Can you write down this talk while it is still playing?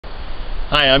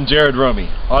Hi, I'm Romey,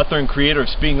 author and creator of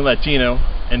Speaking Latino,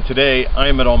 and today I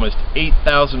am at almost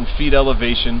 8,000 feet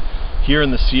elevation here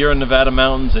in the Sierra Nevada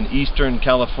mountains in eastern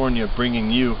California,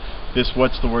 bringing you this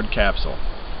What's the Word capsule.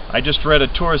 I just read a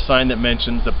tourist sign that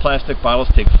mentions that plastic bottles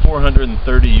take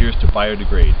 430 years to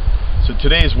biodegrade. So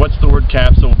today's What's the Word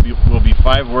capsule will be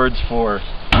 5 words for,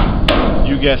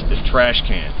 you guessed it, trash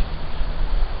can.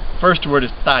 First word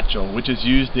is tacho, which is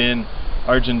used in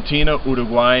Argentina,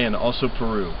 Uruguay, and also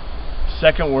Peru.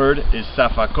 Second word is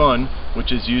zafacón,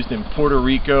 which is used in Puerto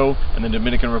Rico and the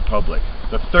Dominican Republic.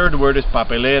 The third word is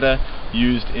papelera,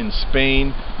 used in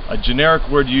Spain. A generic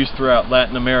word used throughout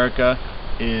Latin America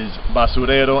is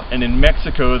basurero, and in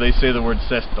Mexico they say the word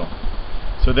cesto.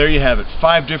 So there you have it,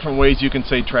 5 different ways you can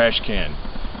say trash can.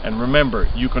 And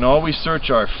remember, you can always search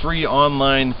our free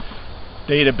online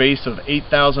database of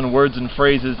 8,000 words and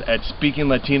phrases at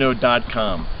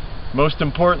speakinglatino.com. Most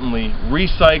importantly,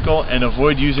 recycle and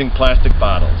avoid using plastic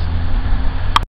bottles.